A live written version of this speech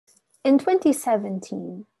In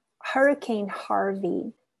 2017, Hurricane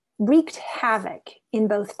Harvey wreaked havoc in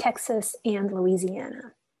both Texas and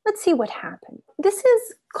Louisiana. Let's see what happened. This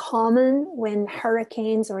is common when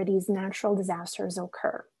hurricanes or these natural disasters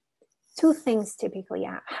occur. Two things typically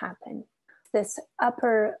happen. This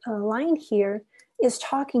upper line here is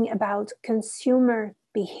talking about consumer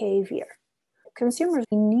behavior. Consumers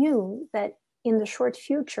knew that in the short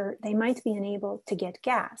future, they might be unable to get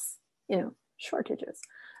gas, shortages.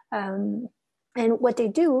 And what they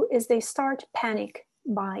do is they start panic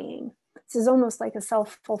buying. This is almost like a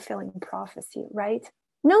self-fulfilling prophecy, right?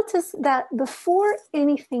 Notice that before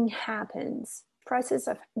anything happens, prices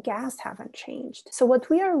of gas haven't changed. So what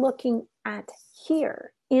we are looking at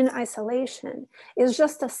here in isolation is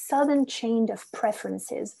just a sudden change of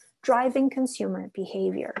preferences driving consumer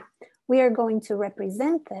behavior. We are going to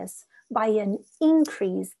represent this by an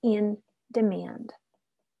increase in demand.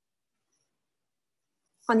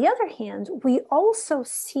 On the other hand, we also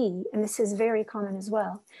see, and this is very common as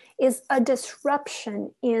well, is a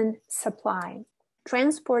disruption in supply.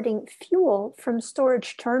 Transporting fuel from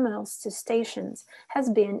storage terminals to stations has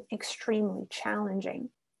been extremely challenging.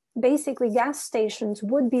 Basically, gas stations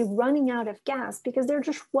would be running out of gas because there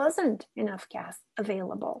just wasn't enough gas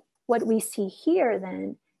available. What we see here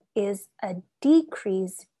then is a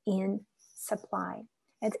decrease in supply.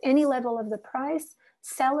 At any level of the price,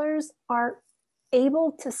 sellers are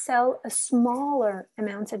able to sell a smaller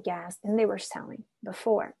amount of gas than they were selling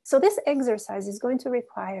before. So this exercise is going to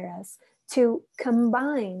require us to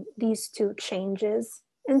combine these two changes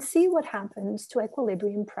and see what happens to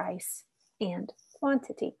equilibrium price and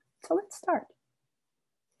quantity. So let's start.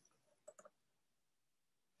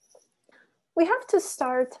 We have to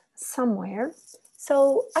start somewhere.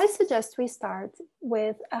 So I suggest we start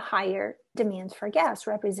with a higher demand for gas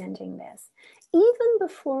representing this. Even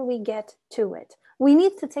before we get to it, we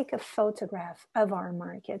need to take a photograph of our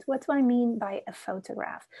market. What do I mean by a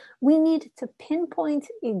photograph? We need to pinpoint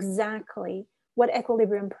exactly what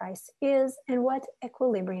equilibrium price is and what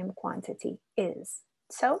equilibrium quantity is.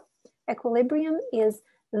 So equilibrium is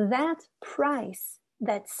that price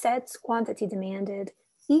that sets quantity demanded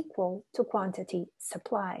equal to quantity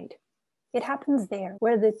supplied. It happens there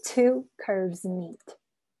where the two curves meet.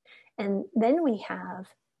 And then we have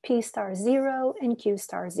P star 0 and Q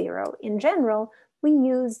star 0. In general, we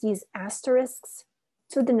use these asterisks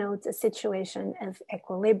to denote a situation of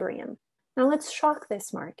equilibrium. Now let's shock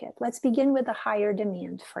this market. Let's begin with a higher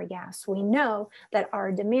demand for gas. We know that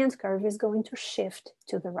our demand curve is going to shift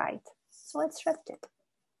to the right. So let's shift it.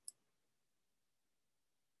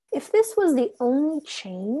 If this was the only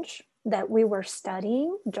change that we were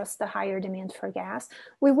studying, just the higher demand for gas,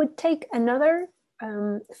 we would take another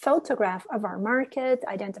photograph of our market,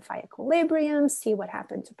 identify equilibrium, see what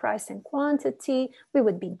happened to price and quantity, we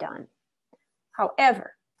would be done.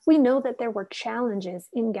 However, we know that there were challenges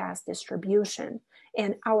in gas distribution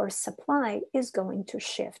and our supply is going to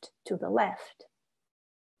shift to the left.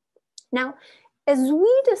 Now, as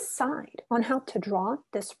we decide on how to draw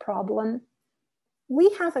this problem,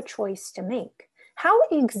 we have a choice to make. How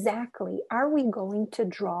exactly are we going to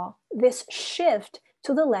draw this shift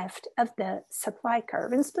to the left of the supply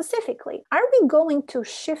curve? And specifically, are we going to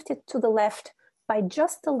shift it to the left by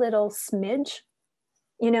just a little smidge?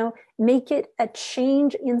 Make it a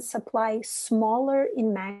change in supply smaller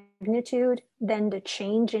in magnitude than the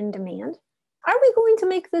change in demand? Are we going to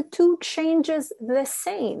make the two changes the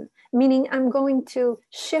same? Meaning I'm going to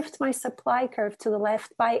shift my supply curve to the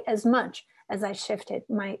left by as much as I shifted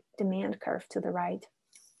my demand curve to the right.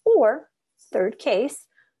 Or, third case,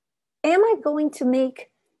 am I going to make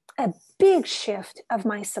a big shift of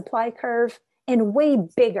my supply curve and way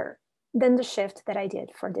bigger than the shift that I did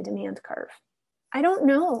for the demand curve? I don't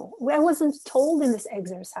know. I wasn't told in this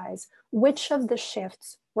exercise which of the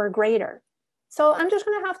shifts were greater. So I'm just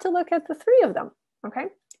going to have to look at the three of them, okay?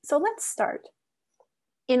 So let's start.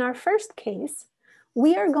 In our first case,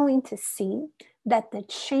 we are going to see that the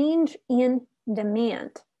change in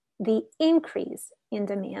demand, the increase in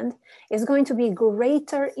demand, is going to be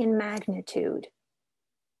greater in magnitude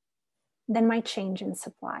than my change in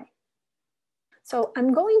supply. So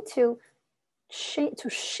I'm going to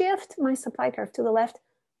shift my supply curve to the left,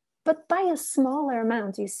 but by a smaller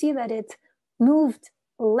amount. You see that it moved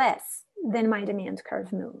less than my demand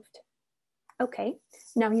curve moved. Okay,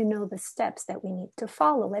 now you know the steps that we need to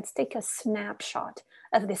follow. Let's take a snapshot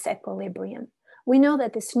of this equilibrium. We know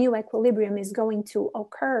that this new equilibrium is going to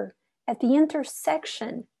occur at the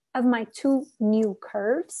intersection of my two new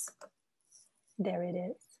curves. There it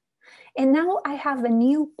is. And now I have a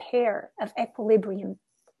new pair of equilibrium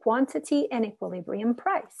quantity and equilibrium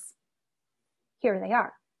price. Here they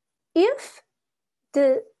are. If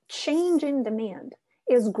the change in demand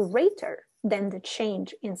is greater than the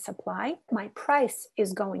change in supply, my price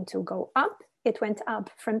is going to go up. It went up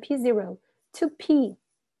from P0 to P1A.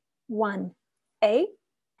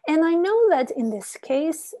 And I know that in this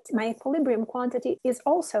case, my equilibrium quantity is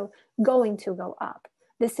also going to go up.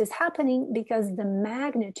 This is happening because the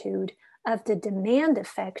magnitude of the demand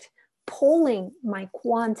effect pulling my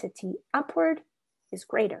quantity upward is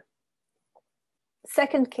greater.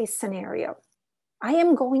 Second case scenario, I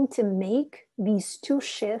am going to make these two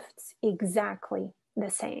shifts exactly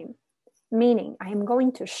the same, meaning I am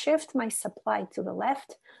going to shift my supply to the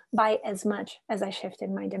left by as much as I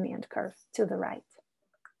shifted my demand curve to the right.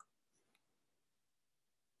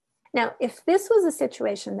 Now, if this was a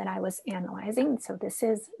situation that I was analyzing, so this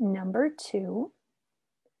is number 2,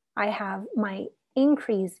 I have my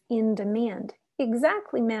increase in demand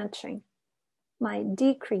exactly matching my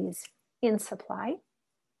decrease in supply.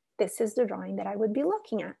 This is the drawing that I would be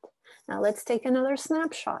looking at. Now let's take another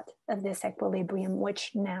snapshot of this equilibrium,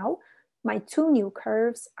 which now my two new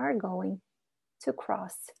curves are going to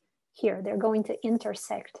cross here. They're going to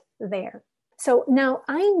intersect there. So now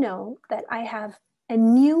I know that I have a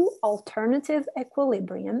new alternative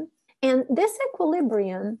equilibrium, and this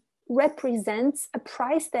equilibrium represents a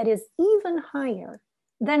price that is even higher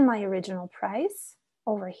than my original price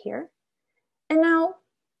over here. And now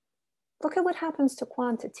look at what happens to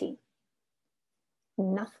quantity.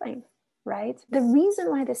 Nothing, right? The reason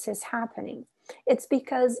why this is happening, it's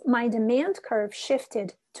because my demand curve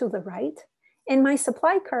shifted to the right and my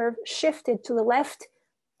supply curve shifted to the left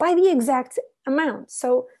by the exact amount.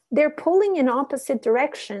 So they're pulling in opposite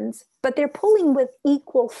directions, but they're pulling with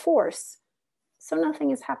equal force. So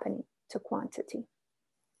nothing is happening to quantity.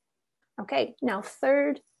 Okay, now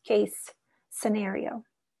third case scenario.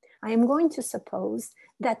 I am going to suppose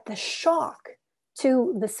that the shock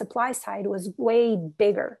to the supply side was way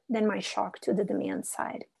bigger than my shock to the demand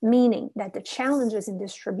side, meaning that the challenges in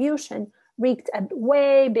distribution wreaked a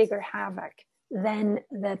way bigger havoc than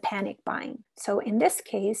the panic buying. So in this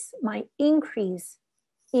case, my increase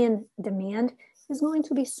in demand is going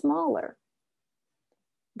to be smaller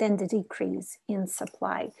than the decrease in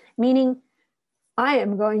supply, meaning I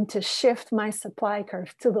am going to shift my supply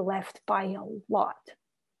curve to the left by a lot.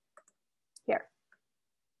 Here.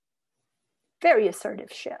 Very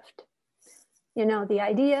assertive shift. You know, the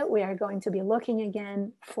idea, we are going to be looking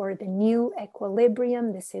again for the new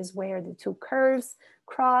equilibrium. This is where the two curves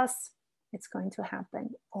cross. It's going to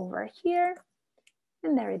happen over here.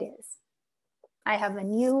 And there it is. I have a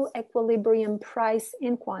new equilibrium price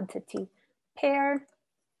and quantity pair,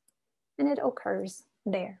 and it occurs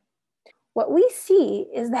there. What we see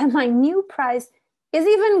is that my new price is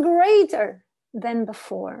even greater than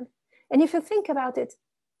before. And if you think about it,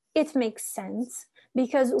 it makes sense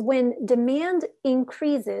because when demand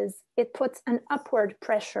increases, it puts an upward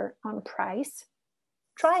pressure on price.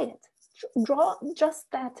 Try it. Draw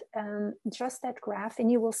just that graph,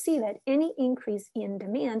 and you will see that any increase in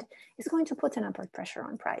demand is going to put an upward pressure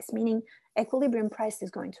on price, meaning equilibrium price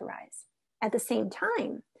is going to rise. At the same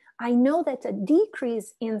time, I know that a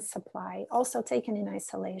decrease in supply, also taken in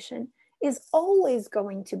isolation, is always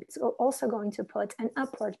going to put an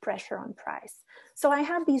upward pressure on price. So I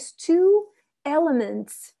have these two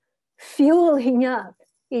elements fueling up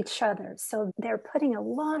each other. So they're putting a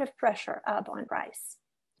lot of pressure up on price.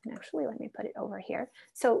 And actually, let me put it over here.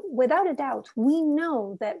 So without a doubt, we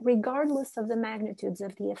know that regardless of the magnitudes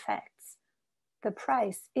of the effects, the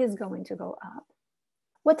price is going to go up.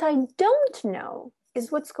 What I don't know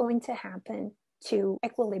is what's going to happen to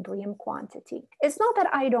equilibrium quantity. It's not that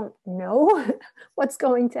I don't know what's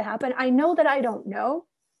going to happen. I know that I don't know,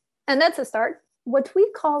 and that's a start. What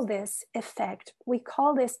we call this effect, we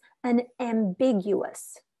call this an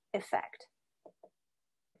ambiguous effect.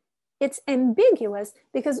 It's ambiguous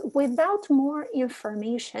because without more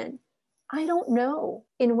information, I don't know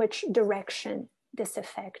in which direction this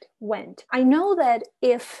effect went. I know that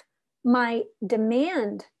if my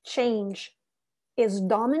demand change is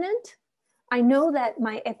dominant, I know that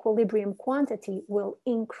my equilibrium quantity will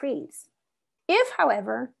increase. If,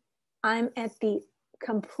 however, I'm at the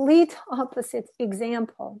complete opposite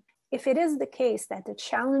example, if it is the case that the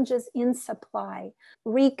challenges in supply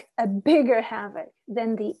wreak a bigger havoc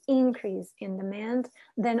than the increase in demand,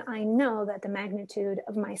 then I know that the magnitude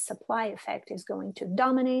of my supply effect is going to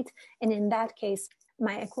dominate, and in that case,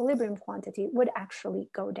 my equilibrium quantity would actually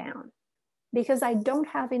go down. Because I don't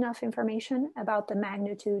have enough information about the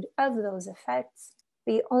magnitude of those effects,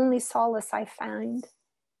 the only solace I find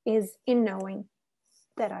is in knowing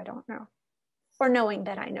that I don't know. or knowing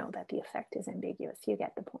that I know that the effect is ambiguous. You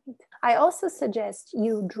get the point. I also suggest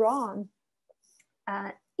you draw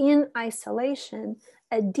in isolation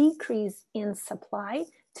a decrease in supply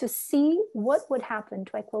to see what would happen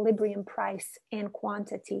to equilibrium price and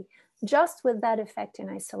quantity just with that effect in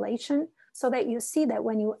isolation, so that you see that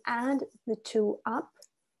when you add the two up,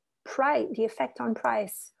 the effect on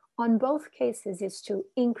price on both cases is to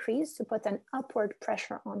increase, to put an upward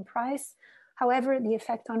pressure on price. However, the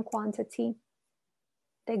effect on quantity,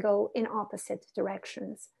 they go in opposite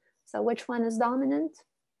directions. So which one is dominant?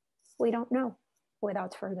 We don't know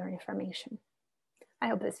without further information. I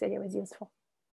hope this video is useful.